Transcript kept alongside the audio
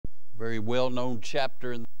Very well-known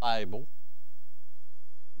chapter in the Bible,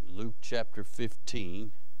 Luke chapter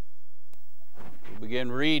 15. We'll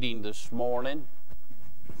begin reading this morning,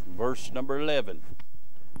 verse number 11.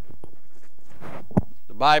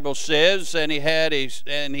 The Bible says, and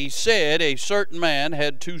he said, a certain man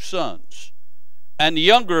had 2 sons. And the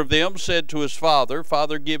younger of them said to his father,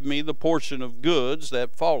 Father, give me the portion of goods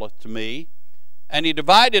that falleth to me. And he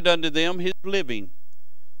divided unto them his living.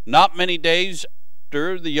 Not many days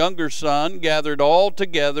after, the younger son gathered all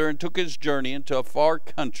together and took his journey into a far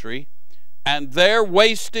country, and there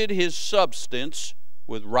wasted his substance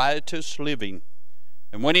with riotous living.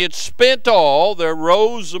 And when he had spent all, there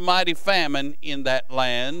rose a mighty famine in that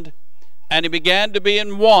land, and he began to be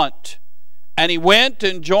in want. And he went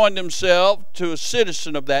and joined himself to a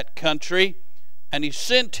citizen of that country, and he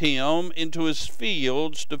sent him into his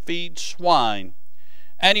fields to feed swine.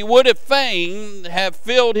 And he would fain have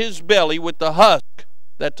filled his belly with the husk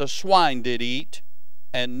that the swine did eat,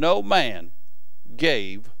 and no man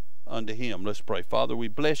gave unto him. Let's pray. Father, we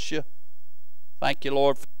bless you. Thank you,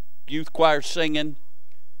 Lord, for youth choir singing.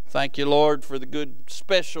 Thank you, Lord, for the good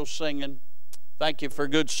special singing. Thank you for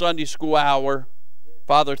good Sunday school hour.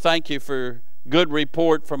 Father, thank you for good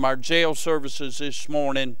report from our jail services this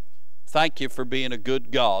morning. Thank you for being a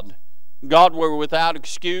good God. God, we're without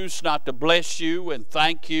excuse not to bless you and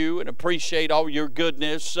thank you and appreciate all your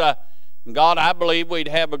goodness. God, I believe we'd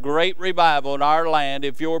have a great revival in our land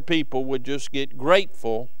if your people would just get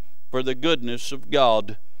grateful for the goodness of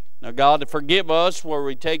God. Now, God, forgive us where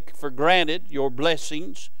we take for granted your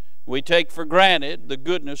blessings. We take for granted the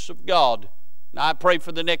goodness of God. Now, I pray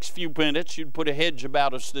for the next few minutes you'd put a hedge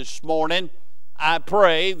about us this morning. I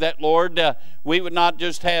pray that, Lord, we would not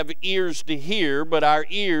just have ears to hear, but our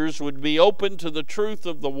ears would be open to the truth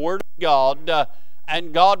of the Word of God.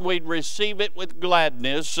 And, God, we'd receive it with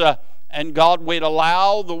gladness. And, God, we'd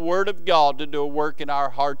allow the Word of God to do a work in our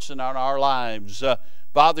hearts and in our lives.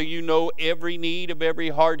 Father, you know every need of every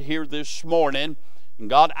heart here this morning. And,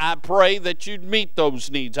 God, I pray that you'd meet those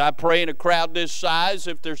needs. I pray in a crowd this size,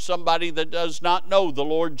 if there's somebody that does not know the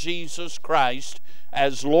Lord Jesus Christ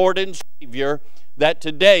as Lord and Savior, that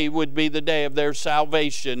today would be the day of their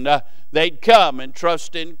salvation. They'd come and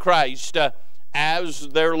trust in Christ as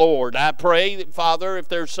their Lord. I pray, Father, if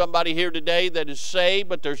there's somebody here today that is saved,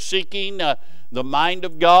 but they're seeking the mind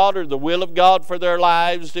of God or the will of God for their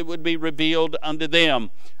lives, it would be revealed unto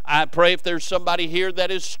them. I pray if there's somebody here that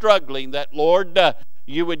is struggling, that, Lord,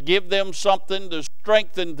 you would give them something to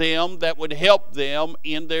strengthen them that would help them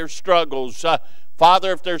in their struggles.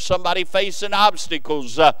 Father, if there's somebody facing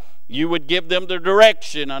obstacles, you would give them the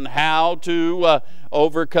direction on how to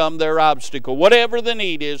overcome their obstacle. Whatever the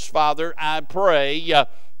need is, Father, I pray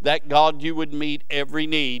that, God, you would meet every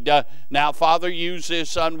need. Now, Father, use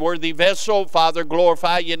this unworthy vessel. Father,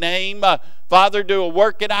 glorify your name. Father, do a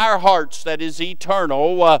work in our hearts that is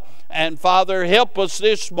eternal. And, Father, help us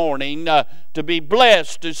this morning to be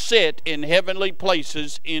blessed to sit in heavenly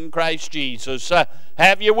places in Christ Jesus.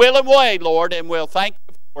 Have your will and way, Lord, and we'll thank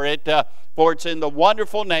you for it. For it's in the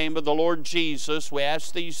wonderful name of the Lord Jesus we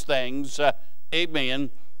ask these things. Amen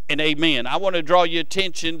and amen. I want to draw your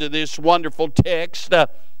attention to this wonderful text.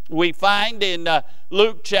 We find in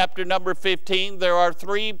Luke chapter number 15, there are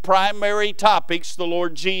 3 primary topics the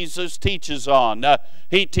Lord Jesus teaches on.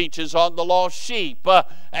 He teaches on the lost sheep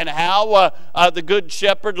and how the good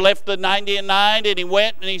shepherd left the 99 and he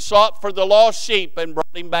went and he sought for the lost sheep and brought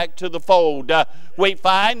him back to the fold. We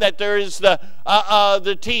find that there is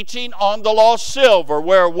the teaching on the lost silver,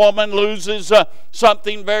 where a woman loses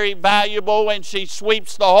something very valuable and she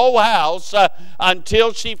sweeps the whole house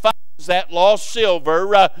until she finds that lost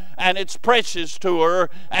silver, and it's precious to her,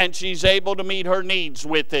 and she's able to meet her needs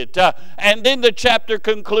with it. And then the chapter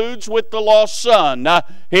concludes with the lost son.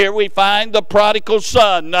 Here we find the prodigal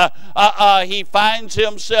son. He finds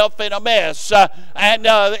himself in a mess,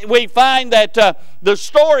 and we find that the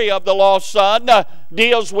story of the lost son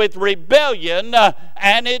deals with rebellion,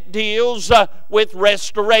 and it deals with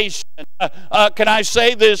restoration. Can I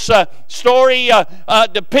say this story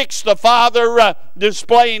depicts the father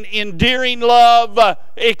displaying endearing love,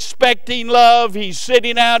 expecting love. He's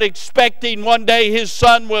sitting out expecting one day his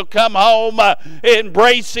son will come home,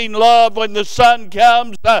 embracing love. When the son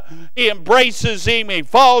comes, he embraces him, he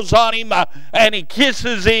falls on him, and he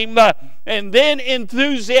kisses him, and then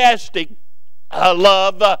enthusiastic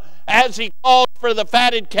love as he calls for the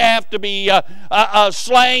fatted calf to be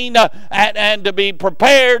slain and to be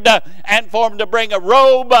prepared, and for him to bring a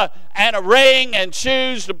robe and a ring and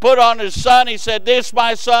shoes to put on his son. He said, "This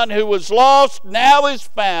my son who was lost now is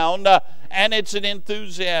found," and it's an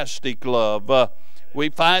enthusiastic love. We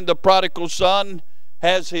find the prodigal son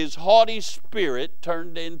has his haughty spirit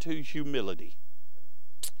turned into humility.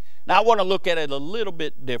 Now, I want to look at it a little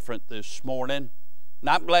bit different this morning. And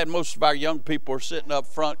I'm glad most of our young people are sitting up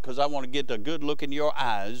front because I want to get a good look in your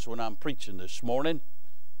eyes when I'm preaching this morning.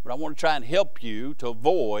 But I want to try and help you to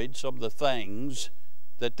avoid some of the things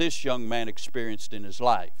that this young man experienced in his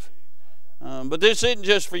life. But this isn't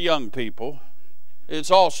just for young people. It's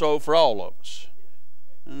also for all of us.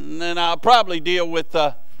 And then I'll probably deal with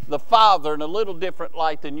the father in a little different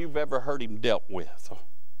light than you've ever heard him dealt with.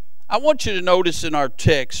 I want you to notice in our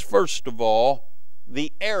text, first of all,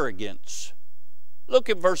 the arrogance. Look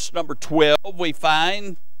at verse number 12. We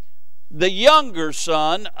find, the younger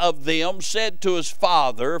son of them said to his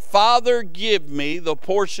father, Father, give me the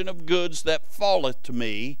portion of goods that falleth to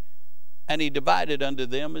me. And he divided unto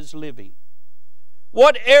them his living.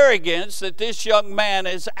 What arrogance that this young man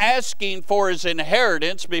is asking for his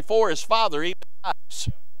inheritance before his father even dies.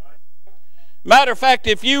 Matter of fact,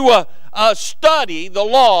 if you study the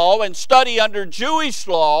law and study under Jewish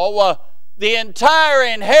law, the entire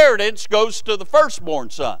inheritance goes to the firstborn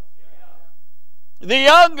son. The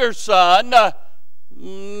younger son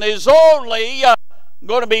is only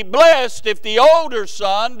going to be blessed if the older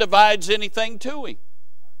son divides anything to him.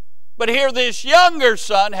 But here this younger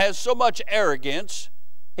son has so much arrogance,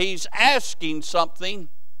 he's asking something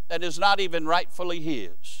that is not even rightfully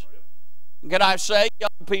his. Can I say,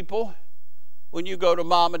 young people, when you go to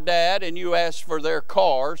mom and dad and you ask for their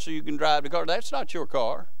car so you can drive the car, that's not your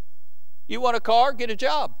car. You want a car? Get a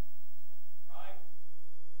job.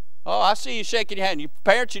 Oh, I see you shaking your hand. Your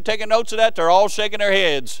parents, you taking notes of that? They're all shaking their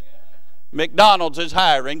heads. McDonald's is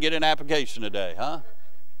hiring. Get an application today, huh?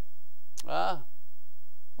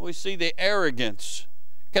 We see the arrogance.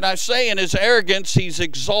 Can I say in his arrogance, he's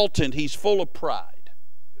exultant. He's full of pride.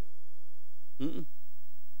 Can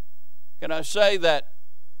I say that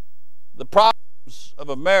the problems of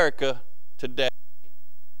America today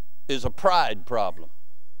is a pride problem?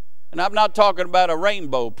 And I'm not talking about a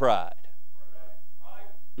rainbow pride.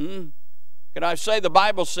 Can I say the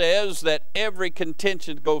Bible says that every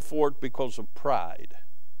contention goes forth because of pride?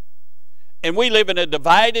 And we live in a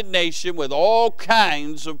divided nation with all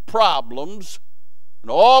kinds of problems and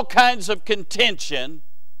all kinds of contention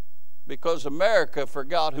because America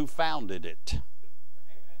forgot who founded it.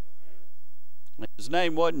 His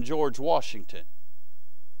name wasn't George Washington.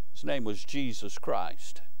 His name was Jesus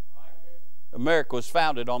Christ. America was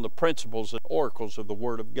founded on the principles and oracles of the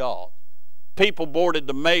Word of God. People boarded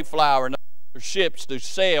the Mayflower and other ships to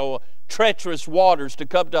sail treacherous waters to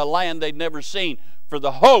come to a land they'd never seen for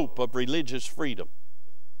the hope of religious freedom.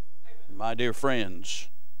 My dear friends,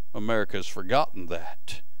 America's forgotten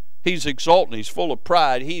that. He's exultant. He's full of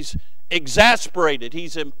pride. He's exasperated.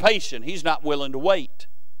 He's impatient. He's not willing to wait.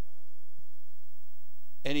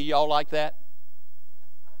 Any of y'all like that?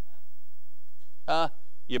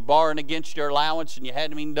 You borrowing against your allowance and you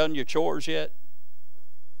hadn't even done your chores yet?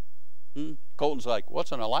 Colton's like,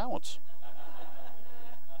 what's an allowance?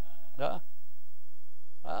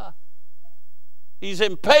 He's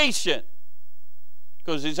impatient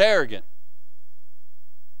because he's arrogant.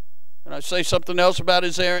 Can I say something else about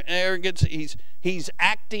his arrogance? He's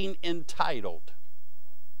acting entitled.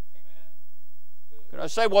 Can I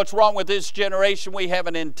say what's wrong with this generation? We have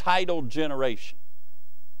an entitled generation.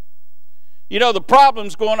 You know, the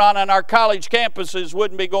problems going on our college campuses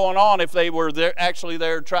wouldn't be going on if they were actually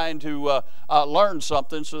there trying to learn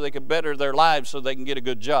something so they could better their lives so they can get a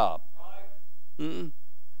good job.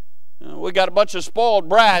 We got a bunch of spoiled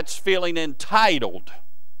brats feeling entitled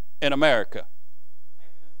in America.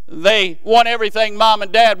 They want everything mom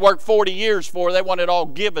and dad worked 40 years for. They want it all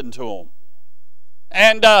given to them.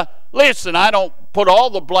 And listen, I don't put all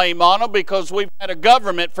the blame on them because we've had a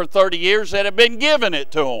government for 30 years that have been giving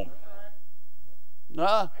it to them.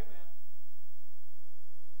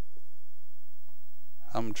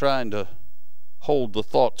 I'm trying to hold the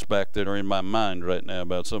thoughts back that are in my mind right now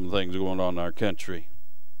about some of the things going on in our country.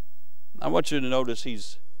 I want you to notice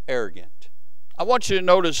he's arrogant. I want you to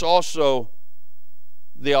notice also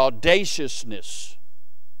the audaciousness.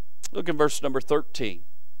 Look at verse number 13.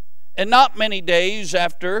 And not many days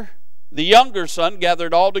after, the younger son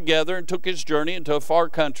gathered all together and took his journey into a far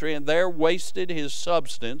country, and there wasted his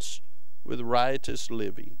substance with riotous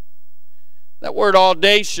living. That word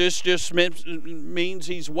audacious just means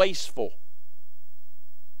he's wasteful.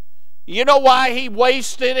 You know why he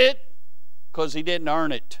wasted it? Because he didn't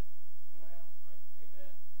earn it.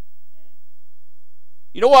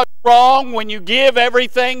 You know what's wrong when you give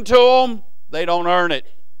everything to them? They don't earn it.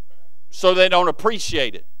 So they don't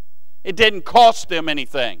appreciate it. It didn't cost them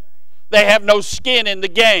anything. They have no skin in the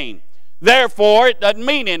game. Therefore, it doesn't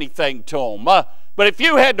mean anything to them. But But if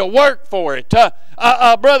you had to work for it,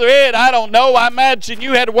 Brother Ed, I don't know. I imagine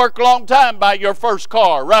you had to work a long time by your first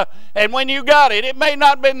car. And when you got it, it may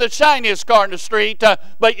not have been the shiniest car in the street,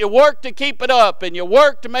 but you worked to keep it up, and you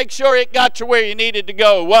worked to make sure it got you where you needed to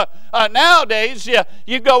go. Nowadays,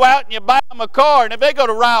 you go out and you buy them a car, and if they go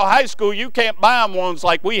to Ryle High School, you can't buy them ones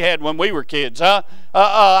like we had when we were kids.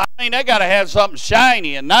 I mean, they got to have something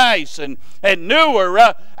shiny and nice and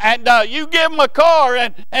newer. And you give them a car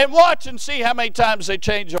and watch and see how many times they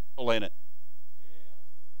change oil in it.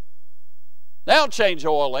 They don't change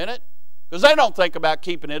oil in it because they don't think about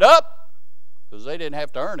keeping it up because they didn't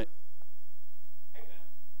have to earn it.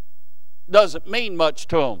 Doesn't mean much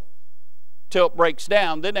to them till it breaks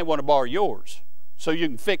down. Then they want to borrow yours so you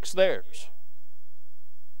can fix theirs.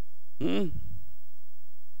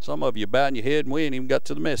 Some of you bowing your head and we ain't even got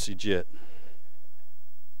to the message yet.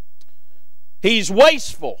 He's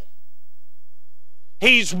wasteful.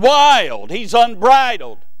 He's wild. He's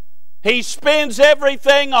unbridled. He spends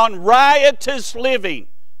everything on riotous living.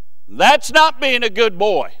 That's not being a good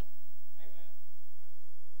boy.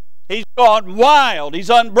 He's gone wild. He's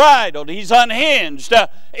unbridled. He's unhinged.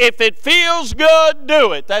 If it feels good,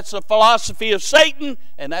 do it. That's the philosophy of Satan,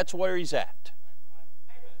 and that's where he's at.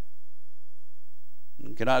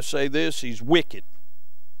 And can I say this? He's wicked.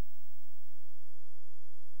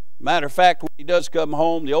 Matter of fact, when he does come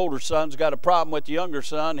home, the older son's got a problem with the younger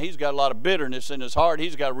son. He's got a lot of bitterness in his heart.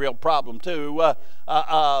 He's got a real problem too.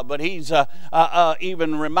 But he's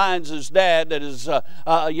even reminds his dad that his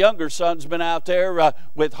younger son's been out there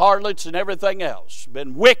with harlots and everything else.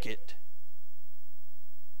 Been wicked.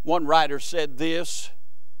 One writer said this: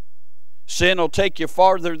 sin will take you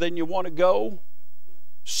farther than you want to go.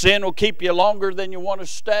 Sin will keep you longer than you want to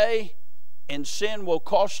stay. And sin will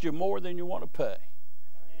cost you more than you want to pay.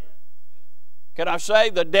 Can I say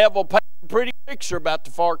the devil paints a pretty picture about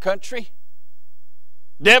the far country?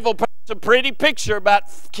 Devil paints a pretty picture about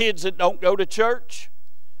kids that don't go to church.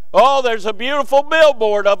 Oh, there's a beautiful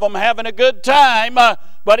billboard of them having a good time,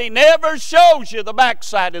 but he never shows you the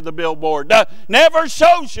backside of the billboard. Never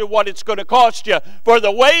shows you what it's going to cost you. For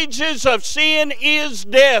the wages of sin is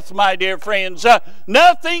death, my dear friends.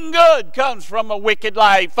 Nothing good comes from a wicked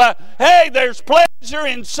life. Hey, there's pleasure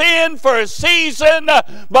in sin for a season,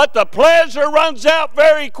 but the pleasure runs out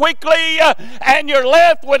very quickly, and you're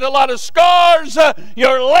left with a lot of scars.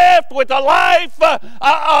 You're left with a life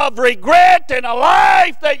of regret and a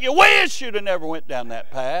life that you wish you'd have never went down that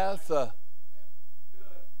path.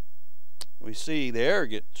 We see the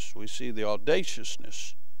arrogance. We see the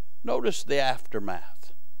audaciousness. Notice the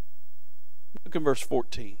aftermath. Look in verse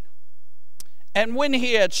 14. And when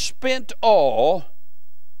he had spent all,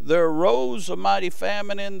 there arose a mighty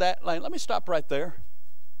famine in that land. Let me stop right there.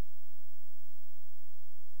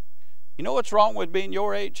 You know what's wrong with being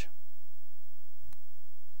your age?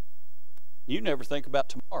 You never think about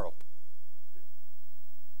tomorrow.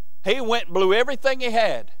 He went and blew everything he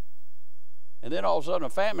had. And then all of a sudden a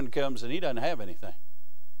famine comes and he doesn't have anything.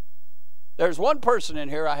 There's one person in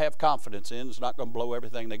here I have confidence in is not going to blow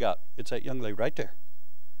everything they got. It's that young lady right there.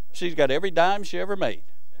 She's got every dime she ever made.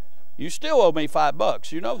 You still owe me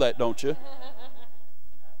 $5. You know that, don't you?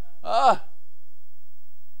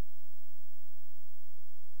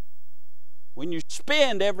 When you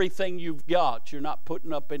spend everything you've got, you're not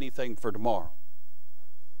putting up anything for tomorrow.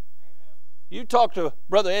 You talk to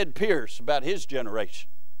Brother Ed Pierce about his generation.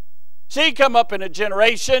 See, he come up in a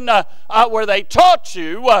generation where they taught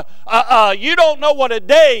you, you don't know what a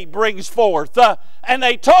day brings forth. And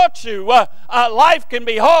they taught you life can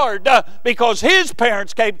be hard because his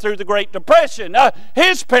parents came through the Great Depression.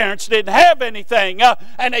 His parents didn't have anything.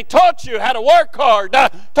 And they taught you how to work hard,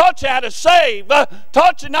 taught you how to save,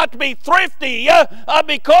 taught you not to be thrifty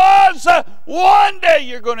because one day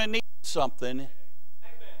you're going to need something.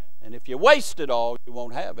 And if you waste it all, you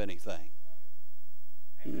won't have anything.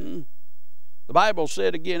 The Bible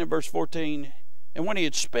said again in verse 14, and when he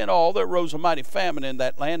had spent all, there arose a mighty famine in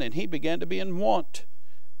that land, and he began to be in want.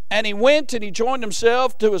 And he went and he joined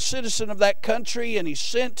himself to a citizen of that country, and he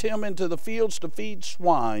sent him into the fields to feed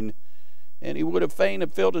swine. And he would have fain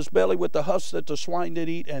have filled his belly with the husk that the swine did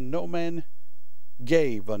eat, and no man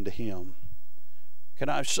gave unto him. Can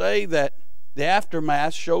I say that the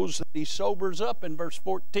aftermath shows that he sobers up in verse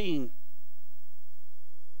 14.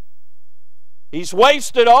 He's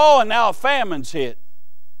wasted all, and now a famine's hit.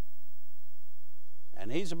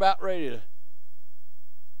 And he's about ready to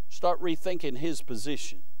start rethinking his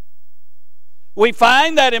position. We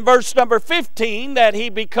find that in verse number 15 that he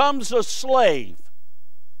becomes a slave.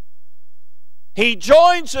 He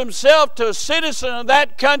joins himself to a citizen of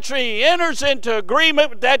that country. He enters into agreement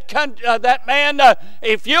with that man.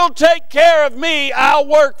 If you'll take care of me, I'll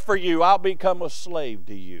work for you. I'll become a slave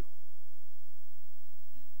to you.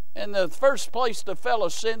 And the first place the fellow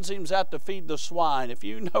sends him is out to feed the swine. If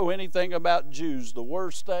you know anything about Jews, the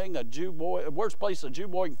worst place a Jew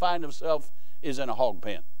boy can find himself is in a hog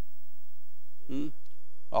pen.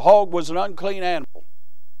 A hog was an unclean animal.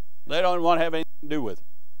 They don't want to have anything to do with it.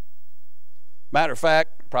 Matter of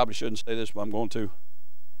fact, probably shouldn't say this, but I'm going to.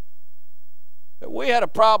 We had a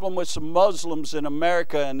problem with some Muslims in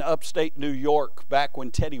America and upstate New York back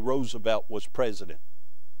when Teddy Roosevelt was president.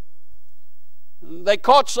 They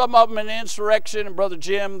caught some of them in insurrection, and Brother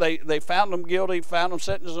Jim, they found them guilty, found them,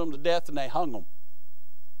 sentenced them to death, and they hung them.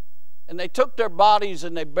 And they took their bodies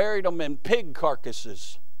and they buried them in pig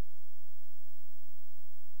carcasses.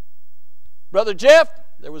 Brother Jeff,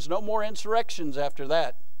 there was no more insurrections after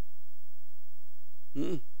that.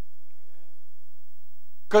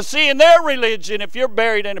 Because see, in their religion, if you're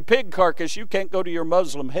buried in a pig carcass, you can't go to your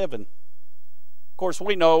Muslim heaven. Of course,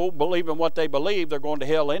 we know, believing what they believe, they're going to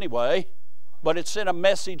hell anyway. But it sent a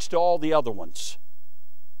message to all the other ones.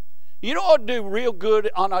 You know what would do real good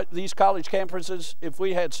on these college campuses? If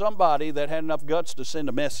we had somebody that had enough guts to send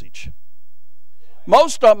a message.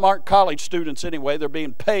 Most of them aren't college students anyway. They're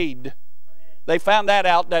being paid. They found that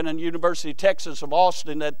out down in the University of Texas of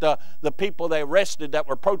Austin, that the people they arrested that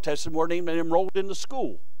were protesting weren't even enrolled in the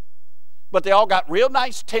school. But they all got real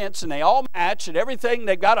nice tents, and they all match and everything.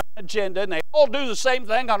 They've got an agenda, and they all do the same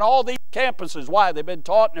thing on all these campuses. Why? They've been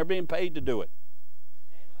taught and they're being paid to do it.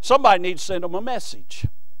 Somebody needs to send them a message.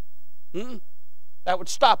 That would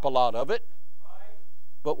stop a lot of it.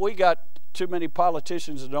 But we got too many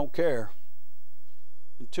politicians that don't care.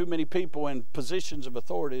 And too many people in positions of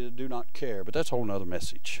authority that do not care. But that's a whole other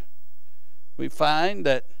message. We find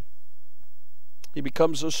that he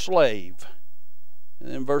becomes a slave.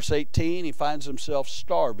 And in verse 18, he finds himself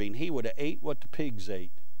starving. He would have ate what the pigs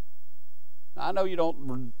ate. Now, I know you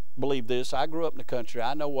don't believe this. I grew up in the country.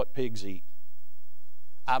 I know what pigs eat.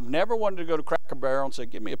 I've never wanted to go to Cracker Barrel and say,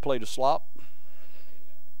 give me a plate of slop.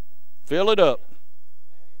 Fill it up.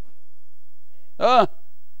 Let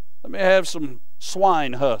me have some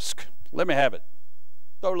swine husk. Let me have it.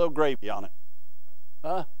 Throw a little gravy on it.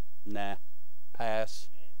 Nah. Pass.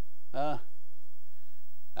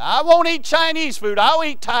 I won't eat Chinese food. I'll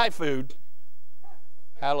eat Thai food.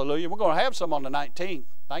 Hallelujah. We're going to have some on the 19th.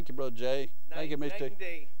 Thank you, Brother Jay. Thank you, Mr. Night and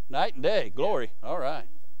day. Night and day. Glory. Yeah. All right.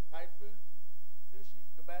 Thai food,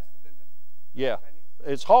 sushi's the best. And then the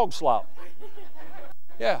Chinese. It's hog slop.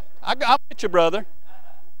 Yeah. I'm with you, brother.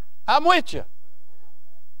 I'm with you.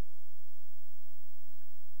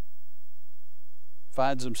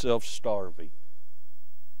 Finds himself starving.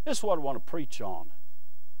 This is what I want to preach on.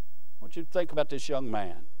 I want you to think about this young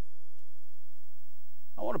man.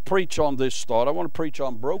 I want to preach on this thought. I want to preach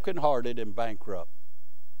on brokenhearted and bankrupt.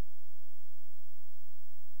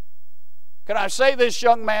 Can I say this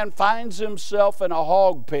young man finds himself in a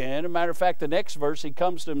hog pen? As a matter of fact, the next verse, he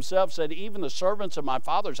comes to himself and said, even the servants of my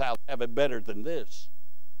father's house have it better than this.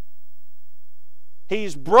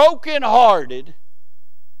 He's brokenhearted,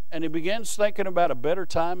 and he begins thinking about a better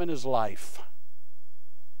time in his life.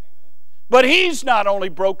 But he's not only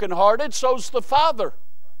brokenhearted, so's the father.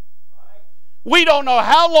 We don't know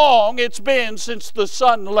how long it's been since the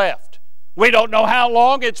son left. We don't know how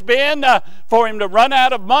long it's been for him to run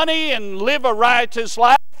out of money and live a riotous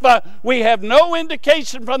life. We have no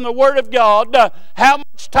indication from the Word of God how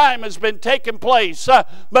much time has been taking place.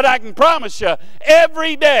 But I can promise you,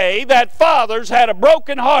 every day that father's had a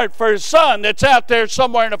broken heart for his son that's out there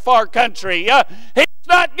somewhere in a far country. He's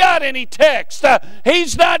not got any text.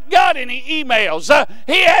 He's not got any emails.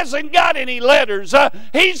 He hasn't got any letters.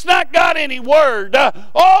 He's not got any word.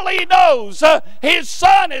 All he knows, his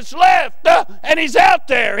son is left and he's out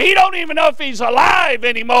there. He don't even know if he's alive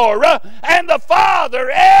anymore. And the father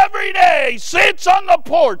every day sits on the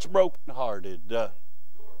porch brokenhearted.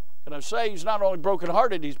 Can I say he's not only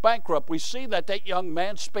brokenhearted, he's bankrupt. We see that young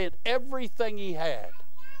man spent everything he had.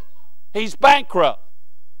 He's bankrupt.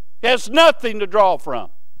 He has nothing to draw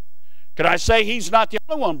from. Can I say he's not the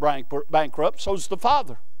only one bankrupt? So's the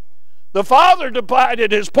father. The father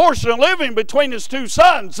divided his portion of living between his two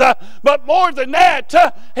sons. But more than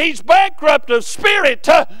that, he's bankrupt of spirit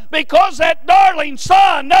because that darling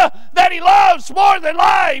son that he loves more than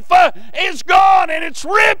life is gone, and it's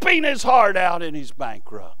ripping his heart out, and he's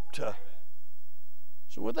bankrupt.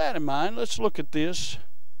 So with that in mind, let's look at this.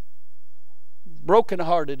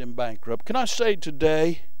 Brokenhearted and bankrupt. Can I say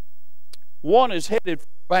today, one is headed for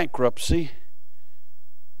bankruptcy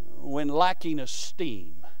when lacking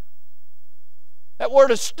esteem. That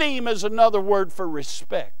word esteem is another word for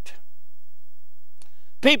respect.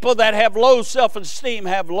 People that have low self-esteem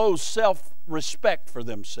have low self-respect for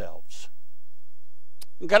themselves.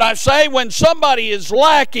 Can I say, when somebody is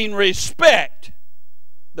lacking respect,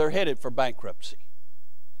 they're headed for bankruptcy.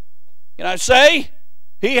 Can I say,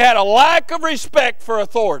 he had a lack of respect for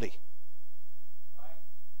authority.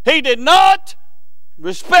 He did not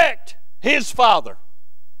respect his father.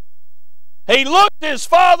 He looked his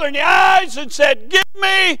father in the eyes and said, "Give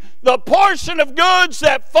me the portion of goods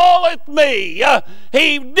that falleth me."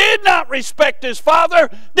 He did not respect his father,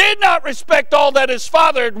 did not respect all that his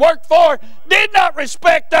father had worked for, did not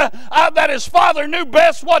respect that his father knew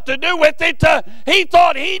best what to do with it. He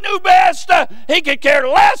thought he knew best. He could care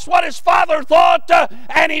less what his father thought,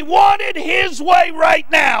 and he wanted his way right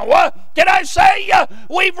now. Can I say,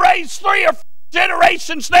 we've raised 3 or 4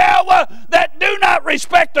 generations now that do not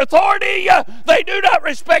respect authority. They do not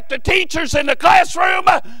respect the teachers in the classroom.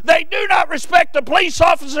 They do not respect the police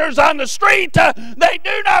officers on the street. They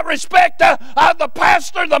do not respect the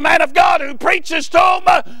pastor, the man of God who preaches to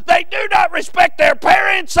them. They do not respect their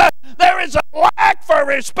parents. There is a lack for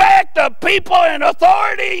respect of people in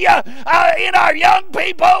authority in our young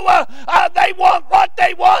people. They want what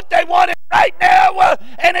they want. They want it right now.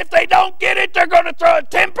 And if they don't get it, they're going to throw a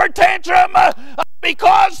temper tantrum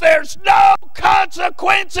because there's no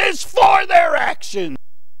consequences for their actions.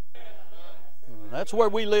 That's where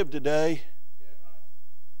we live today.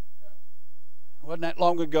 Wasn't that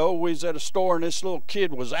long ago, we was at a store and this little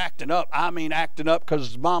kid was acting up. I mean acting up because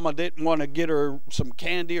his mama didn't want to get her some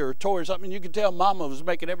candy or a toy or something. You could tell mama was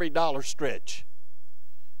making every dollar stretch.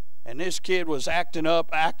 And this kid was acting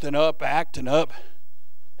up. Got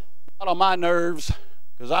on my nerves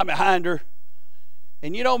because I'm behind her.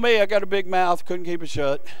 And you know me, I got a big mouth, couldn't keep it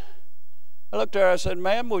shut. I looked at her, I said,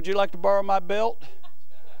 "Ma'am, would you like to borrow my belt?"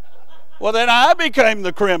 Well, then I became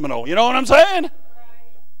the criminal. You know what I'm saying?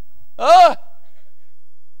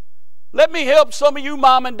 Let me help some of you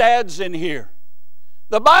mom and dads in here.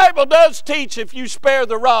 The Bible does teach if you spare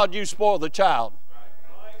the rod, you spoil the child.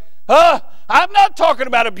 I'm not talking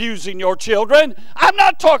about abusing your children. I'm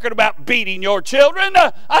not talking about beating your children.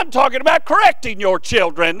 I'm talking about correcting your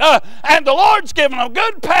children. And the Lord's given them a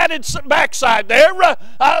good padded backside there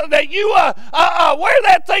that you wear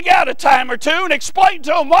that thing out a time or two and explain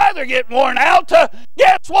to them why they're getting worn out.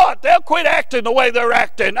 Guess what? They'll quit acting the way they're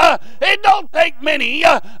acting. It don't take many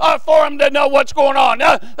for them to know what's going on.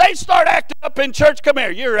 They start acting up in church. Come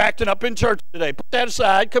here. You're acting up in church today. Put that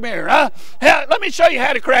aside. Come here. Let me show you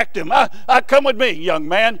how to correct them. Come with me, young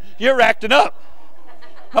man. You're acting up.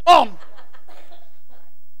 Come on.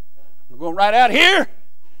 We're going right out here.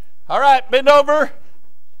 All right, bend over.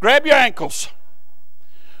 Grab your ankles.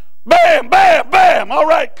 Bam, bam, bam. All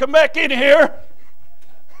right, come back in here.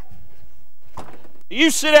 You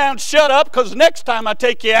sit down and shut up, because next time I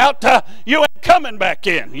take you out, you ain't coming back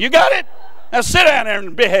in. You got it? Now sit down there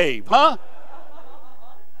and behave, huh?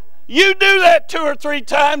 You do that 2 or 3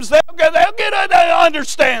 times, they'll get an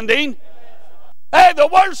understanding. Hey, the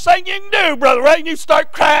worst thing you can do, Brother Ray, you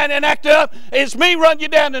start crying and acting up, is me run you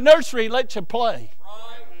down the nursery and let you play.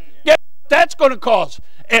 Yeah, that's going to cause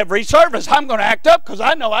every service. I'm going to act up because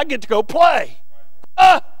I know I get to go play.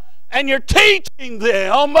 And you're teaching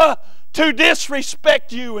them to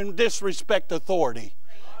disrespect you and disrespect authority.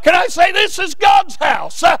 Can I say this is God's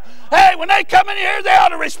house? Hey, when they come in here, they ought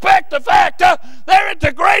to respect the fact they're at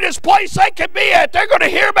the greatest place they can be at. They're going to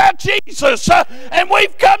hear about Jesus, and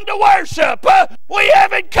we've come to worship. We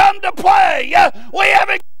haven't come to play. We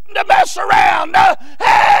haven't come to mess around.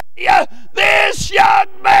 Hey, this young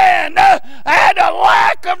man had a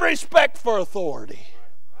lack of respect for authority.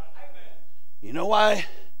 You know why?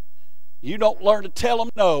 You don't learn to tell them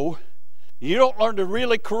no. You don't learn to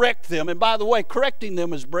really correct them. And by the way, correcting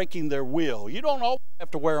them is breaking their will. You don't always have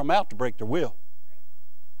to wear them out to break their will.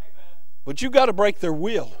 But you got to break their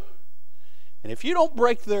will. And if you don't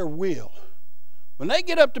break their will, when they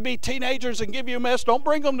get up to be teenagers and give you a mess, don't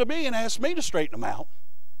bring them to me and ask me to straighten them out.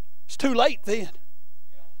 It's too late then.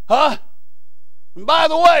 Huh? And by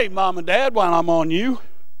the way, Mom and Dad, while I'm on you,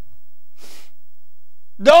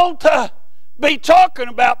 don't be talking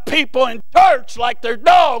about people in church like they're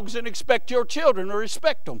dogs and expect your children to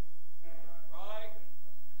respect them.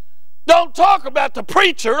 Don't talk about the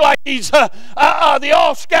preacher like he's the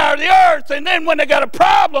all-sky of the earth, and then when they got a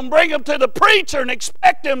problem, bring them to the preacher and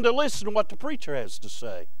expect them to listen to what the preacher has to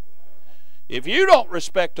say. If you don't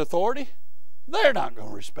respect authority, they're not going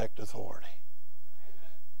to respect authority.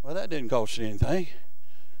 Well, that didn't cost you anything.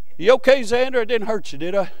 You okay, Xander? It didn't hurt you,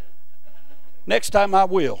 did I? Next time I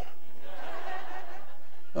will.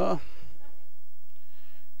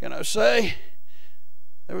 Can I say,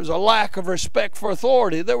 There was a lack of respect for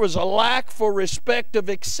authority. There was a lack for respect of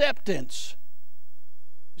acceptance.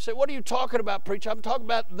 You say, what are you talking about, preacher? I'm talking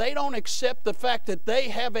about they don't accept the fact that they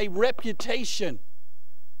have a reputation.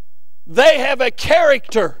 They have a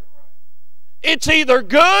character. It's either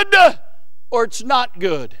good or it's not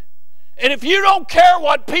good. And if you don't care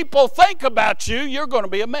what people think about you, you're going to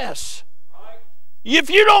be a mess.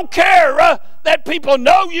 If you don't care that people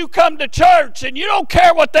know you come to church, and you don't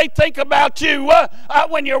care what they think about you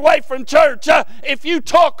when you're away from church, if you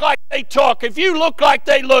talk like they talk, if you look like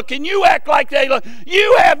they look, and you act like they look,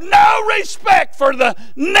 you have no respect for the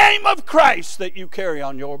name of Christ that you carry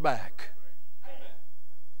on your back.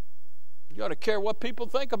 You ought to care what people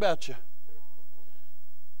think about you.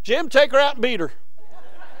 Jim, take her out and beat her.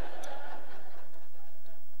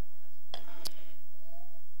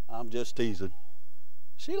 I'm just teasing.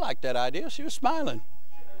 She liked that idea. She was smiling.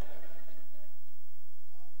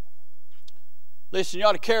 Listen, you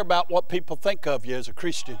ought to care about what people think of you as a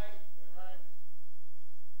Christian.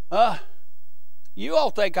 You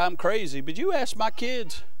all think I'm crazy, but you ask my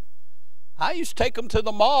kids. I used to take them to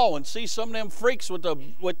the mall and see some of them freaks with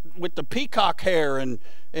the peacock hair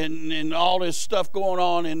and all this stuff going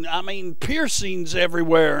on, and I mean piercings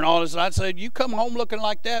everywhere and all this. And I said, you come home looking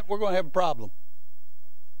like that, we're going to have a problem.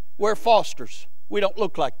 We're Fosters. We don't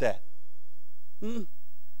look like that.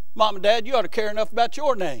 Mom and Dad, you ought to care enough about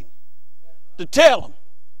your name to tell them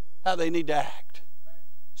how they need to act.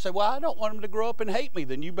 Say, well, I don't want them to grow up and hate me.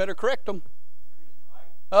 Then you better correct them.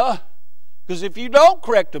 Because if you don't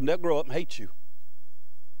correct them, they'll grow up and hate you.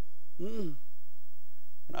 And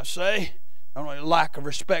I say, not only a lack of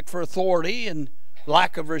respect for authority and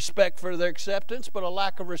lack of respect for their acceptance, but a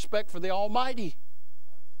lack of respect for the Almighty.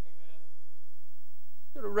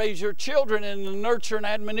 You got to raise your children in the nurture and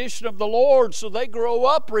admonition of the Lord so they grow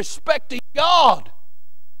up respecting God.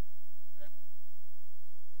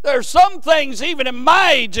 There are some things, even in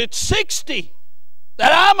my age at 60,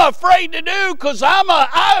 that I'm afraid to do because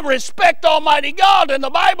I respect Almighty God. And the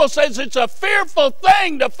Bible says it's a fearful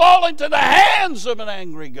thing to fall into the hands of an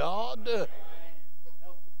angry God.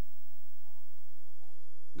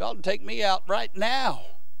 God will take me out right now.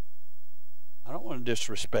 I don't want to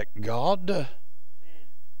disrespect God.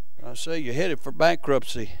 I say you're headed for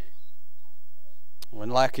bankruptcy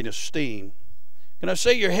when lacking esteem. Can I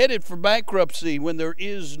say you're headed for bankruptcy when there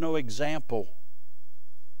is no example?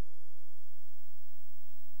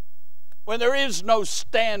 When there is no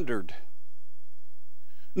standard,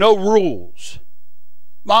 no rules.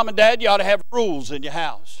 Mom and Dad, you ought to have rules in your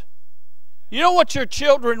house. You know what your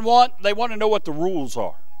children want? They want to know what the rules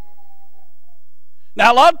are.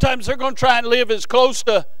 Now, a lot of times they're going to try and live as close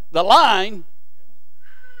to the line,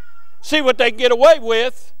 see what they can get away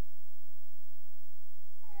with.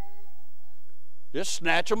 Just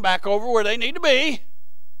snatch them back over where they need to be.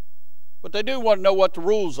 But they do want to know what the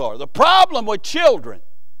rules are. The problem with children,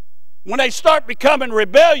 when they start becoming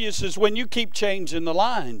rebellious, is when you keep changing the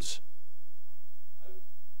lines.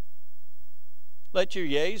 Let your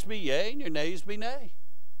yeas be yea and your nays be nay.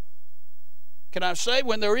 Can I say,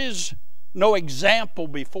 when there is no example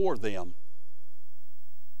before them,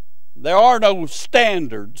 there are no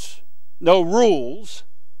standards, no rules,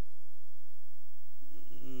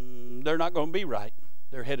 they're not going to be right.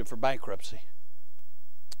 They're headed for bankruptcy.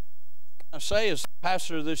 I say, as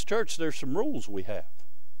pastor of this church, there's some rules we have.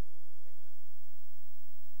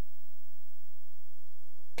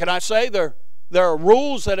 Can I say there are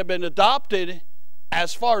rules that have been adopted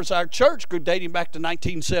as far as our church dating back to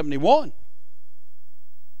 1971.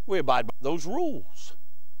 We abide by those rules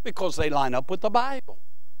because they line up with the Bible.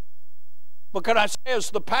 But can I say, as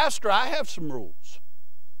the pastor, I have some rules.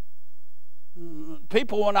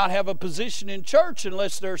 People will not have a position in church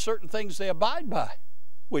unless there are certain things they abide by,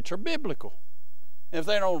 which are biblical. And if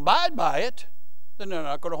they don't abide by it, then they're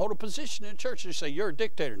not going to hold a position in church. They say, you're a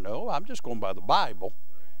dictator. No, I'm just going by the Bible.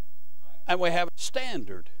 And we have a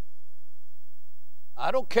standard.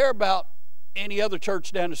 I don't care about any other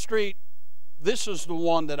church down the street. This is the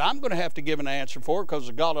one that I'm going to have to give an answer for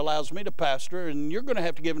because God allows me to pastor, and you're going to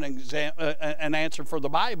have to give an answer for the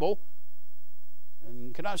Bible.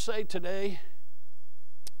 And can I say today,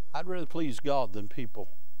 I'd rather please God than people.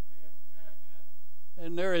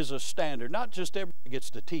 And there is a standard. Not just everybody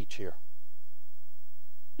gets to teach here.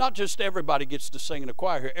 Not just everybody gets to sing in a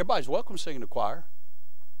choir here. Everybody's welcome to sing in a choir.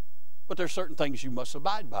 But there's certain things you must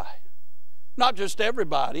abide by. Not just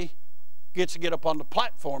everybody gets to get up on the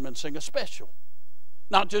platform and sing a special.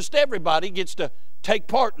 Not just everybody gets to take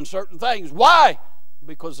part in certain things. Why?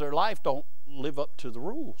 Because their life don't live up to the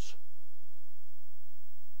rules.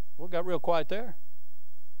 Well, it got real quiet there.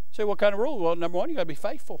 Say, what kind of rule? Well, number one, you got to be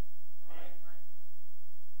faithful.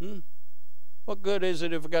 Hmm? What good is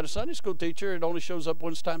it if we got a Sunday school teacher that only shows up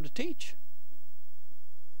when it's time to teach?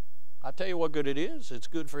 I tell you what good it is. It's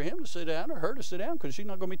good for him to sit down or her to sit down because she's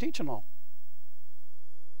not going to be teaching long.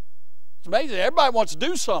 It's amazing. Everybody wants to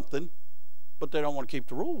do something, but they don't want to keep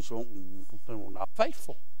the rules. They're not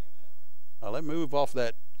faithful. Now, let me move off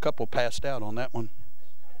that. Couple passed out on that one.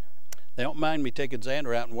 They don't mind me taking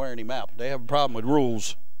Xander out and wearing him out, but they have a problem with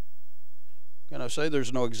rules. Can I say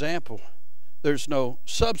there's no example? There's no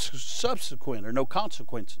subsequent or no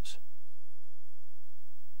consequences.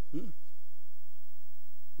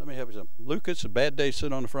 Let me help you something. Lucas, it's a bad day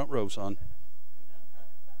sitting on the front row, son.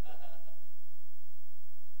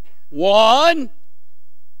 1,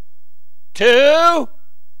 2,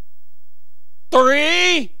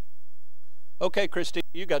 3. Okay, Christine,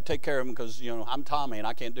 you got to take care of him because, I'm Tommy and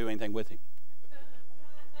I can't do anything with him.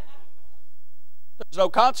 There's no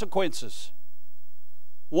consequences.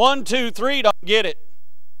 1, 2, 3 don't get it.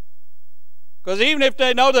 Because even if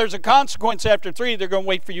they know there's a consequence after 3, they're going to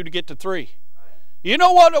wait for you to get to 3. You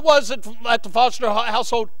know what it was at the Foster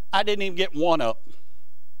household? I didn't even get 1 up.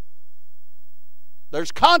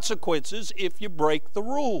 There's consequences if you break the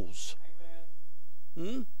rules.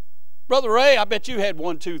 Brother Ray, I bet you had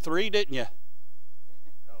 1, 2, 3, didn't you?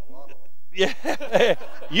 Yeah,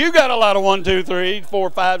 you got a lot of 1, 2, 3, 4,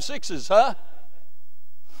 5, 6s, huh?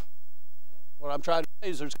 What I'm trying to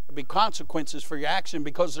say is there's going to be consequences for your action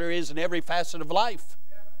because there is in every facet of life.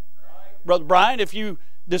 Brother Brian, if you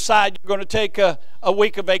decide you're going to take a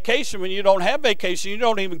week of vacation when you don't have vacation, you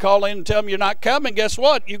don't even call in and tell them you're not coming, guess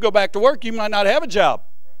what? You go back to work, you might not have a job.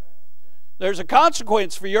 There's a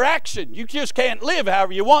consequence for your action. You just can't live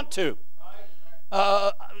however you want to.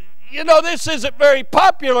 This isn't very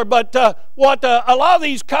popular, but what a lot of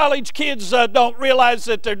these college kids don't realize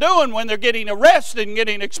that they're doing when they're getting arrested and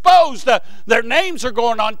getting exposed, their names are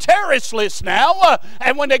going on terrorist lists now,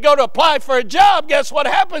 and when they go to apply for a job, guess what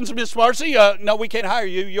happens, Miss Marcy? No, we can't hire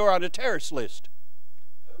you. You're on a terrorist list.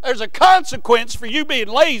 There's a consequence for you being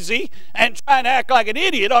lazy and trying to act like an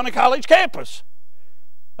idiot on a college campus.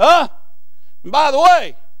 And by the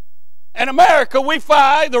way, in America, we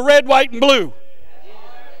fly the red, white, and blue.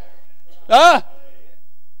 And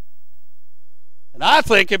I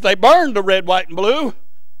think if they burned the red, white, and blue,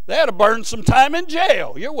 they had to burn some time in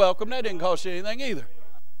jail. You're welcome. That didn't cost you anything either.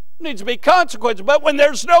 There needs to be consequences. But when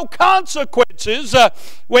there's no consequences,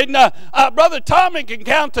 when Brother Tommy can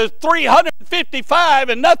count to 355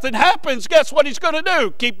 and nothing happens, guess what he's going to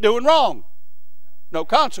do? Keep doing wrong. No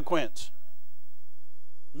consequence.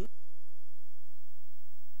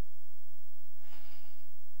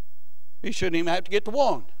 You shouldn't even have to get to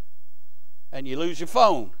 1. And you lose your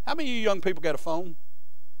phone. How many of you young people got a phone?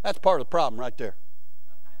 That's part of the problem right there.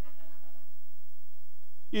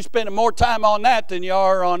 You're spending more time on that than you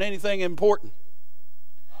are on anything important.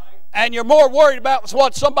 And you're more worried about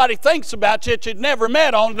what somebody thinks about you that you'd never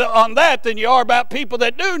met on that than you are about people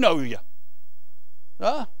that do know you.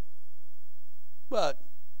 But,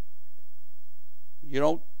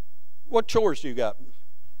 what chores do you got?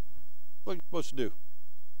 What are you supposed to do?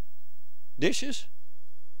 Dishes?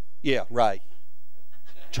 Yeah, right.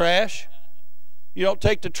 Trash? You don't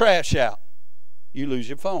take the trash out, you lose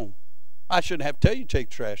your phone. I shouldn't have to tell you to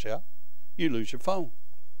take the trash out. You lose your phone.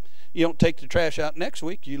 You don't take the trash out next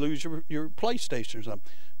week, you lose your PlayStation or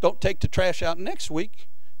something. Don't take the trash out next week,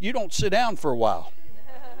 you don't sit down for a while.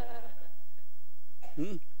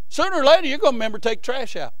 Sooner or later, you're going to remember to take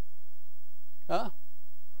trash out.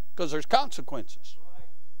 Because there's consequences.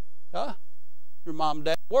 Your mom and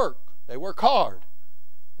dad work. They work hard.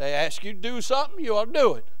 They ask you to do something, you ought to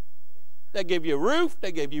do it. They give you a roof,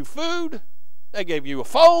 they give you food, they gave you a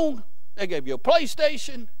phone, they gave you a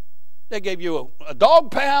PlayStation, they gave you a dog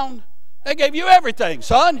pound, they gave you everything,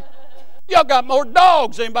 son. Y'all got more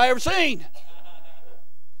dogs than anybody ever seen.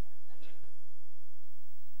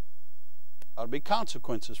 Ought to be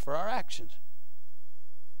consequences for our actions.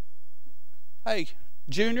 Hey,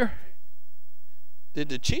 Junior, did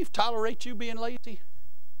the chief tolerate you being lazy?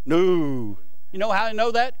 No. You know how I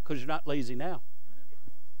know that? Because you're not lazy now.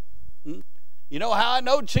 You know how I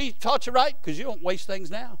know Chief taught you right? Because you don't waste things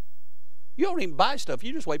now. You don't even buy stuff.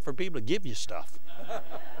 You just wait for people to give you stuff.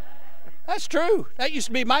 That's true. That used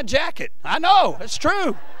to be my jacket. I know. That's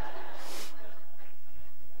true.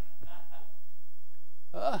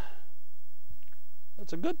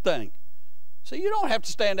 That's a good thing. See, you don't have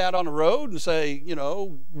to stand out on the road and say,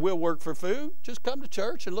 we'll work for food. Just come to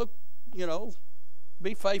church and look,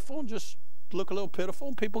 be faithful and just look a little pitiful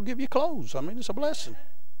and people give you clothes. I mean, it's a blessing.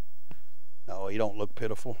 No, you don't look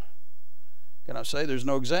pitiful. Can I say there's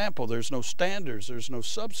no example, there's no standards, there's no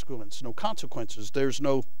subsequence, no consequences, there's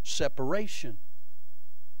no separation.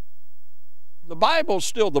 the Bible's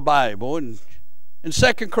still the Bible, and in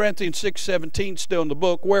 2 Corinthians 6:17, still in the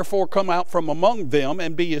book, wherefore come out from among them,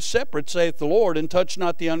 and be ye separate, saith the Lord, and touch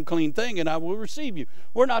not the unclean thing, and I will receive you.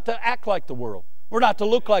 We're not to act like the world. We're not to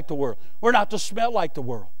look like the world. We're not to smell like the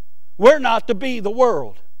world. We're not to be the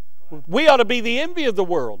world. We ought to be the envy of the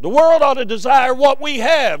world. The world ought to desire what we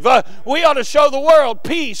have. We ought to show the world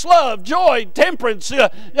peace, love, joy, temperance,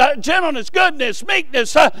 gentleness, goodness,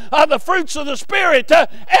 meekness, the fruits of the Spirit.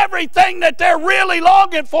 Everything that they're really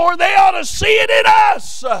longing for, they ought to see it in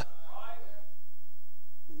us.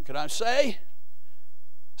 Can I say?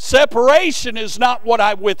 Separation is not what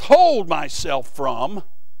I withhold myself from.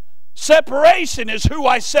 Separation is who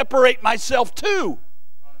I separate myself to.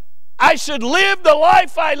 I should live the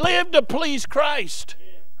life I live to please Christ.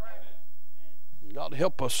 God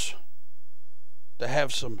help us to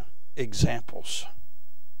have some examples.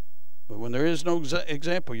 But when there is no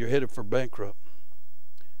example, you're headed for bankrupt.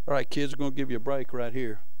 All right, kids, we're going to give you a break right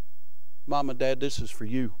here. Mom and Dad, this is for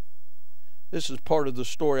you. This is part of the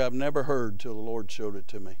story I've never heard till the Lord showed it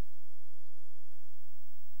to me.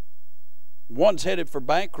 One's headed for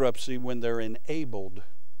bankruptcy when they're enabled.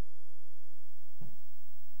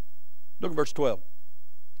 Look at verse 12.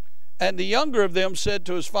 And the younger of them said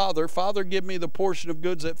to his father, Father, give me the portion of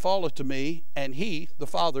goods that falleth to me. And he, the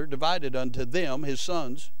father, divided unto them, his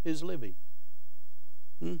sons, his living.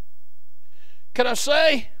 Can I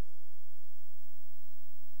say?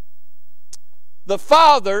 The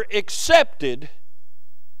father accepted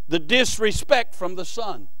the disrespect from the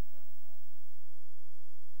son.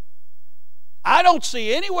 I don't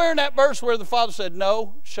see anywhere in that verse where the father said,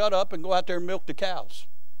 no, shut up and go out there and milk the cows.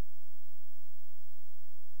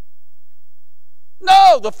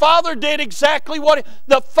 No, the father did exactly what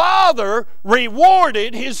the father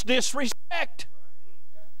rewarded his disrespect.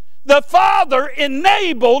 The father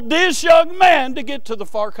enabled this young man to get to the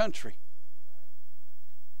far country.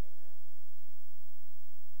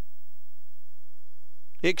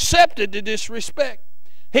 He accepted the disrespect.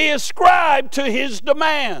 He ascribed to his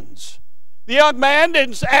demands. The young man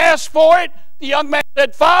didn't ask for it. The young man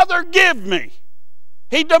said, Father, give me.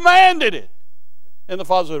 He demanded it. And the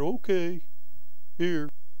father said, okay. Here.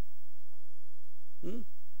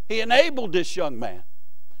 He enabled this young man.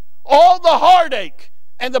 All the heartache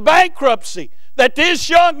and the bankruptcy that this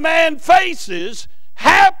young man faces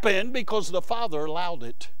happened because the father allowed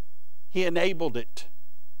it. He enabled it.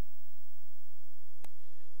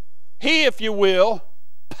 He, if you will,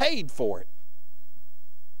 paid for it.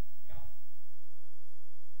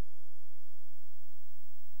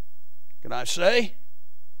 Can I say?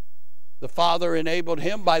 The father enabled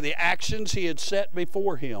him by the actions he had set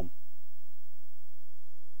before him.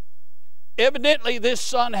 Evidently, this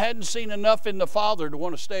son hadn't seen enough in the father to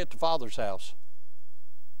want to stay at the father's house.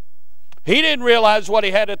 He didn't realize what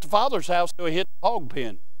he had at the father's house until he hit the hog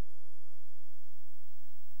pen.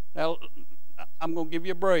 Now, I'm going to give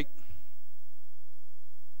you a break.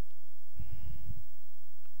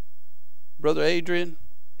 Brother Adrian,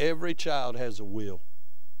 every child has a will.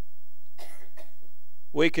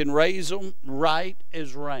 We can raise them right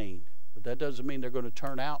as rain, but that doesn't mean they're going to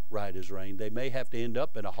turn out right as rain. They may have to end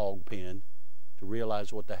up in a hog pen to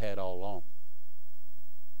realize what they had all along.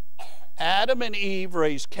 Adam and Eve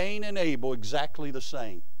raised Cain and Abel exactly the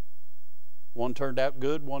same. One turned out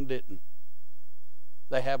good, one didn't.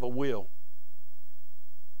 They have a will.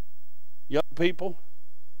 Young people,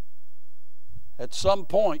 at some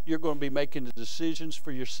point you're going to be making the decisions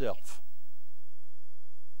for yourself.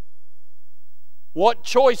 What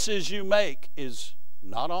choices you make is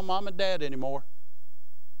not on mom and dad anymore.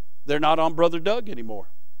 They're not on Brother Doug anymore.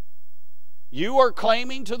 You are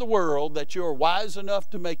claiming to the world that you are wise enough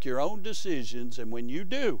to make your own decisions, and when you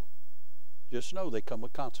do, just know they come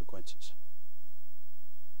with consequences.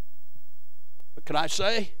 But can I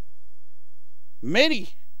say,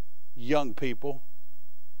 many young people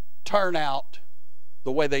turn out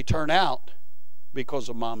the way they turn out because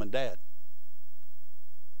of mom and dad.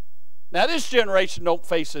 Now, this generation don't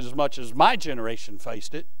face it as much as my generation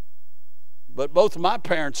faced it. But both of my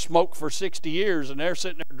parents smoked for 60 years, and they're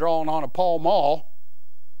sitting there drawing on a Pall Mall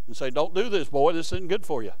and say, don't do this, boy. This isn't good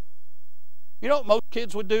for you. You know what most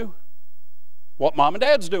kids would do? What mom and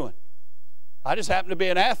dad's doing. I just happened to be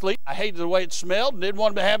an athlete. I hated the way it smelled and didn't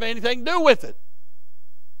want to have anything to do with it.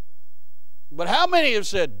 But how many have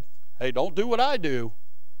said, hey, don't do what I do.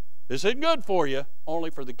 This isn't good for you, only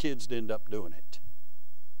for the kids to end up doing it?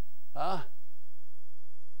 Huh?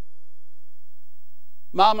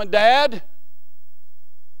 Mom and Dad,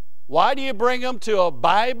 why do you bring them to a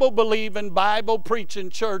Bible-believing,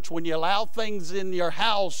 Bible-preaching church when you allow things in your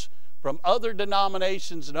house from other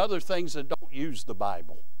denominations and other things that don't use the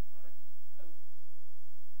Bible?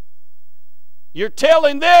 You're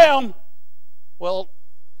telling them, well,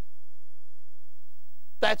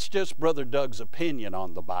 that's just Brother Doug's opinion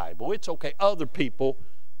on the Bible. It's okay. Other people,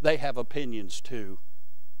 they have opinions too.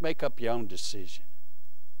 Make up your own decision.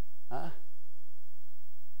 Huh?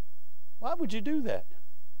 Why would you do that?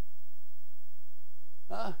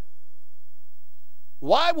 Huh?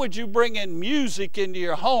 Why would you bring in music into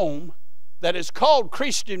your home that is called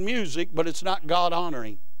Christian music, but it's not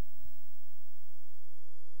God-honoring?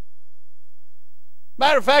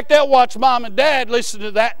 Matter of fact, they'll watch mom and dad listen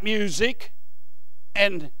to that music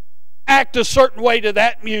and act a certain way to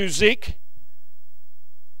that music.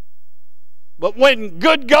 But when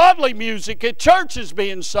good godly music at church is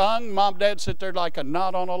being sung, mom and dad sit there like a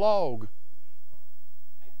knot on a log.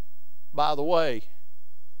 By the way,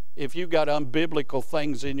 if you've got unbiblical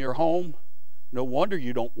things in your home, no wonder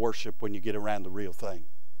you don't worship when you get around the real thing.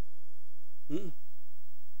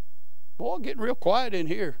 Boy, getting real quiet in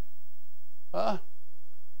here.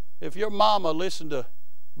 If your mama listened to a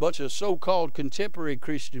bunch of so-called contemporary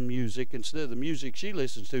Christian music instead of the music she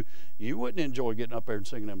listens to, you wouldn't enjoy getting up there and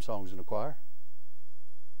singing them songs in the choir.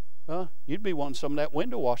 You'd be wanting some of that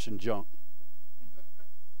window washing junk.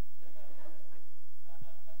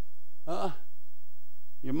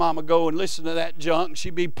 Your mama go and listen to that junk,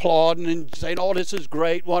 she'd be applauding and saying, oh, this is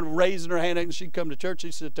great, one raising her hand, and she'd come to church,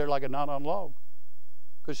 she'd sit there like a knot on a log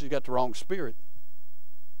because she's got the wrong spirit.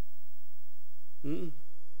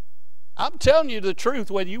 I'm telling you the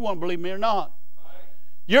truth, whether you want to believe me or not.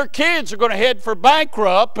 Your kids are going to head for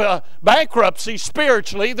bankruptcy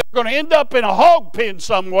spiritually. They're going to end up in a hog pen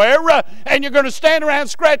somewhere, and you're going to stand around and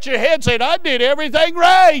scratch your head saying, I did everything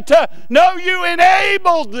right. No, you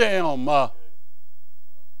enabled them.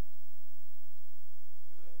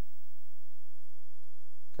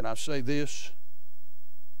 Can I say this?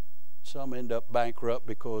 Some end up bankrupt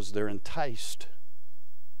because they're enticed.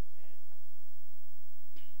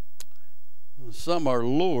 Some are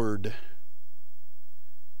lured.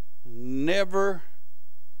 Never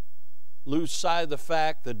lose sight of the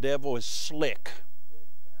fact the devil is slick.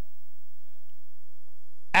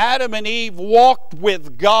 Adam and Eve walked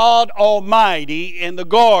with God Almighty in the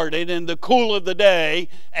garden in the cool of the day,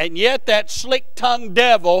 and yet that slick-tongued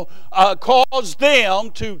devil caused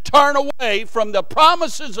them to turn away from the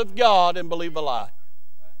promises of God and believe a lie.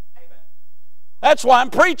 That's why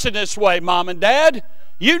I'm preaching this way, Mom and Dad.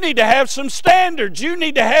 You need to have some standards. You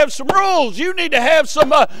need to have some rules. You need to have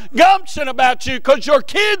some gumption about you because your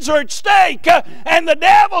kids are at stake and the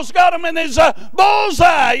devil's got them in his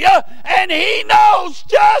bullseye and he knows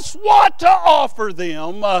just what to offer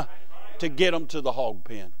them to get them to the hog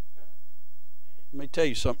pen. Let me tell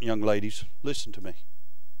you something, young ladies. Listen to me.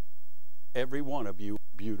 Every one of you is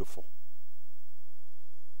beautiful.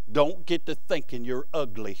 Don't get to thinking you're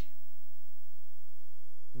ugly.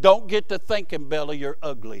 Don't get to thinking, Bella, you're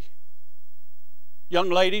ugly. Young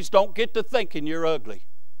ladies, don't get to thinking you're ugly.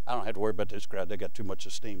 I don't have to worry about this crowd. They got too much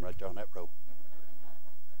esteem right there on that row.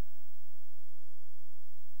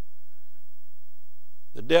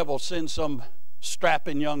 The devil sends some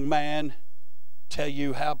strapping young man, tell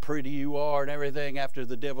you how pretty you are and everything after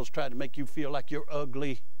the devil's tried to make you feel like you're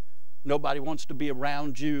ugly. Nobody wants to be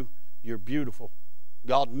around you. You're beautiful.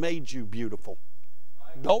 God made you beautiful.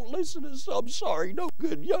 Don't listen to some sorry, no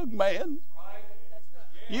good young man.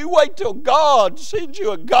 You wait till God sends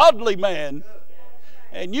you a godly man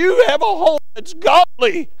and you have a home that's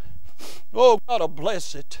godly. Oh, God will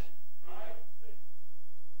bless it.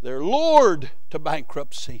 They're lured to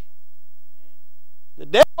bankruptcy. The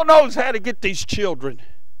devil knows how to get these children.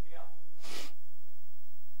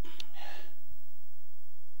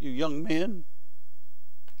 You young men,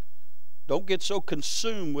 don't get so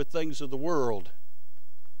consumed with things of the world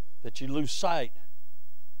that you lose sight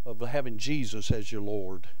of having Jesus as your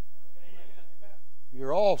Lord.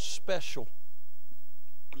 You're all special.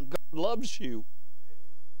 God loves you.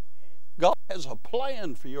 God has a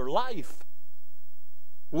plan for your life.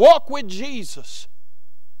 Walk with Jesus.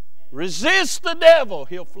 Resist the devil.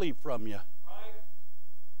 He'll flee from you.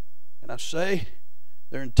 And I say,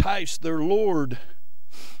 they're enticed, they're lured.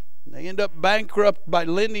 And they end up bankrupt by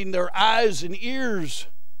lending their eyes and ears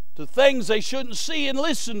to things they shouldn't see and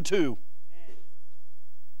listen to.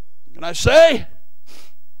 And I say,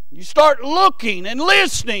 you start looking and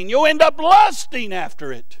listening, you'll end up lusting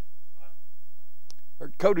after it. I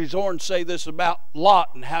heard Cody Zorn say this about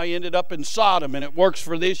Lot and how he ended up in Sodom, and it works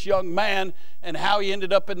for this young man and how he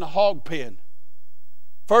ended up in the hog pen.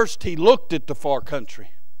 First, he looked at the far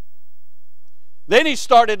country. Then he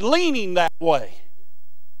started leaning that way.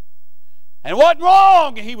 And it wasn't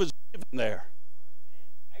wrong, he was living there.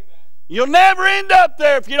 You'll never end up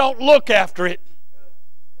there if you don't look after it.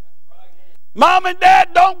 Mom and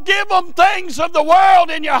Dad, don't give them things of the world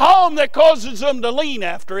in your home that causes them to lean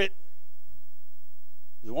after it.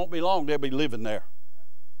 It won't be long they'll be living there.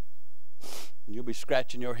 And you'll be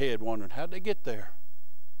scratching your head wondering, how'd they get there?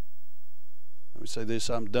 Let me say this,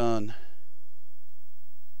 I'm done.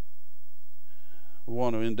 We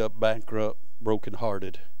want to end up bankrupt,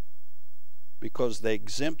 brokenhearted, because they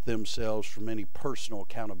exempt themselves from any personal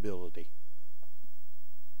accountability.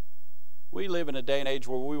 We live in a day and age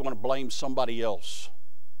where we want to blame somebody else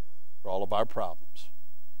for all of our problems.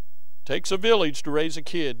 It takes a village to raise a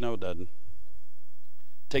kid. No, it doesn't.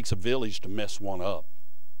 It takes a village to mess one up.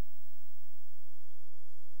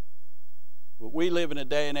 But we live in a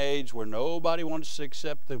day and age where nobody wants to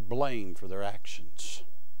accept the blame for their actions.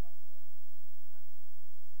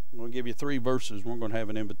 I'm going to give you 3 verses. We're going to have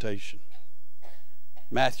an invitation.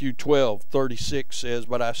 Matthew 12:36 says,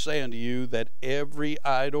 "But I say unto you that every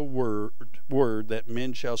idle word that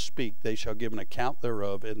men shall speak, they shall give an account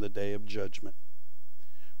thereof in the day of judgment."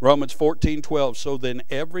 Romans 14:12, "So then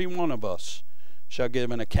every one of us shall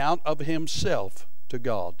give an account of himself to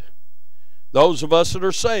God." Those of us that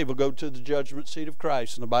are saved will go to the judgment seat of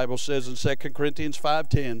Christ. And the Bible says in 2 Corinthians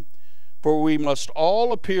 5:10, "For we must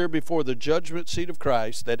all appear before the judgment seat of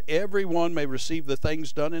Christ, that every one may receive the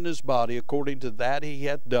things done in his body according to that he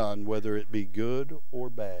hath done, whether it be good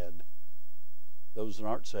or bad." Those that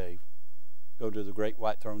aren't saved go to the great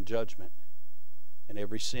white throne judgment, and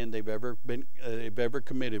every sin they've ever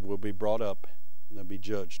committed will be brought up, and they'll be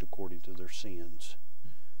judged according to their sins.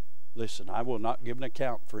 Listen, I will not give an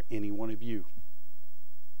account for any one of you.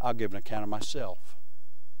 I'll give an account of myself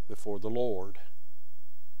before the Lord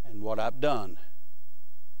and what I've done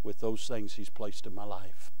with those things He's placed in my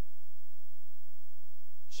life.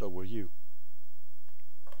 So will you.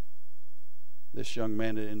 This young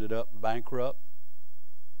man ended up bankrupt,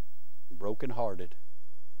 brokenhearted,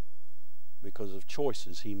 because of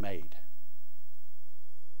choices he made.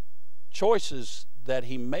 Choices that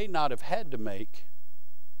he may not have had to make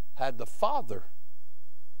had the father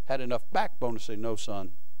had enough backbone to say, "No,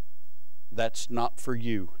 son, that's not for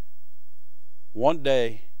you. One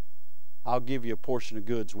day, I'll give you a portion of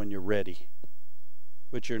goods when you're ready,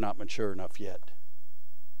 but you're not mature enough yet."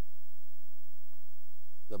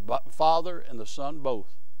 The father and the son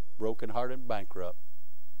both brokenhearted and bankrupt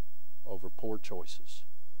over poor choices.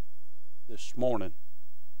 This morning,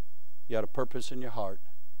 you had a purpose in your heart.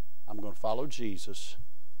 I'm going to follow Jesus.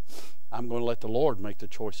 I'm going to let the Lord make the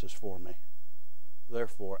choices for me.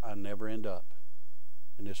 Therefore, I never end up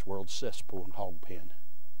in this world's cesspool and hog pen,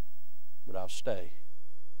 but I'll stay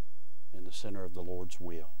in the center of the Lord's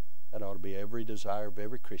will. That ought to be every desire of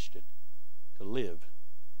every Christian, to live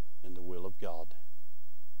in the will of God.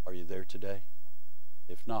 Are you there today?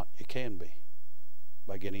 If not, you can be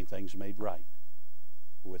by getting things made right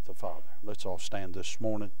with the Father. Let's all stand this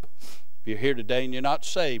morning. If you're here today and you're not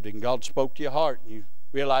saved and God spoke to your heart and you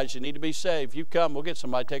realize you need to be saved, you come, we'll get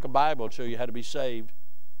somebody to take a Bible and show you how to be saved.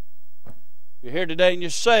 If you're here today and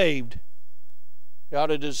you're saved, you ought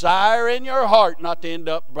to desire in your heart not to end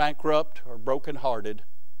up bankrupt or brokenhearted,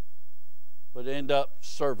 but end up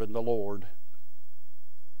serving the Lord.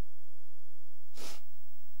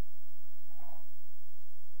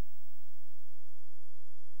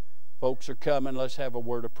 Folks are coming. Let's have a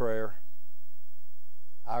word of prayer.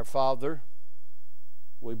 Our Father,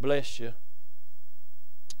 we bless you.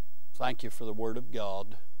 Thank you for the Word of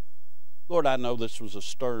God. Lord, I know this was a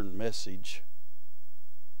stern message.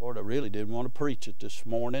 Lord, I really didn't want to preach it this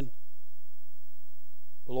morning.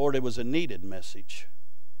 But Lord, it was a needed message.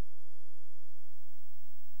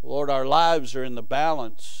 Lord, our lives are in the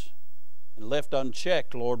balance, and left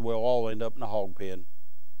unchecked, Lord, we'll all end up in a hog pen.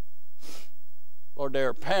 Lord, there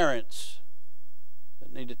are parents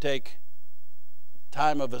that need to take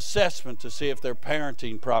time of assessment to see if they're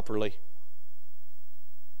parenting properly.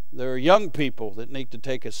 There are young people that need to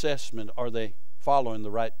take assessment. Are they following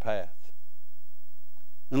the right path?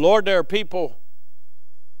 And Lord, there are people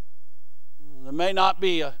that may not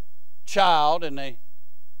be a child and they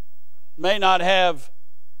may not have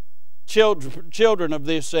children of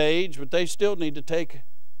this age, but they still need to take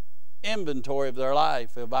inventory of their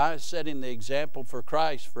life. Am I setting the example for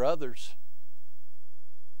Christ for others?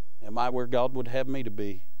 Am I where God would have me to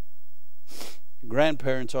be?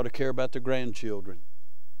 Grandparents ought to care about their grandchildren.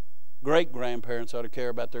 Great-grandparents ought to care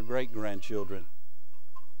about their great-grandchildren.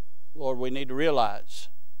 Lord, we need to realize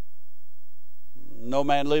no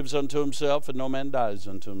man lives unto himself and no man dies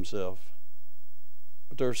unto himself.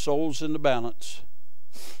 But there are souls in the balance.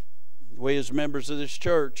 We as members of this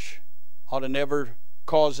church ought to never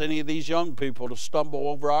cause any of these young people to stumble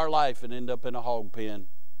over our life and end up in a hog pen.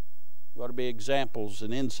 We ought to be examples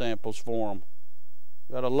and ensamples for them.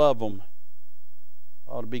 We ought to love them.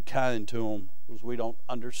 We ought to be kind to them, because we don't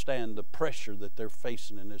understand the pressure that they're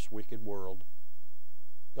facing in this wicked world.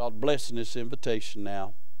 God bless in this invitation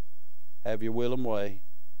now. Have your will and way.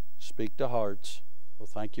 Speak to hearts. Well,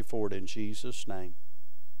 thank you for it in Jesus' name.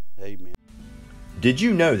 Amen. Did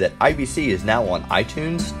you know that IBC is now on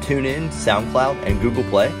iTunes, TuneIn, SoundCloud, and Google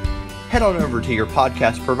Play? Head on over to your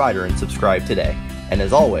podcast provider and subscribe today. And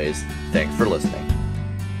as always, thanks for listening.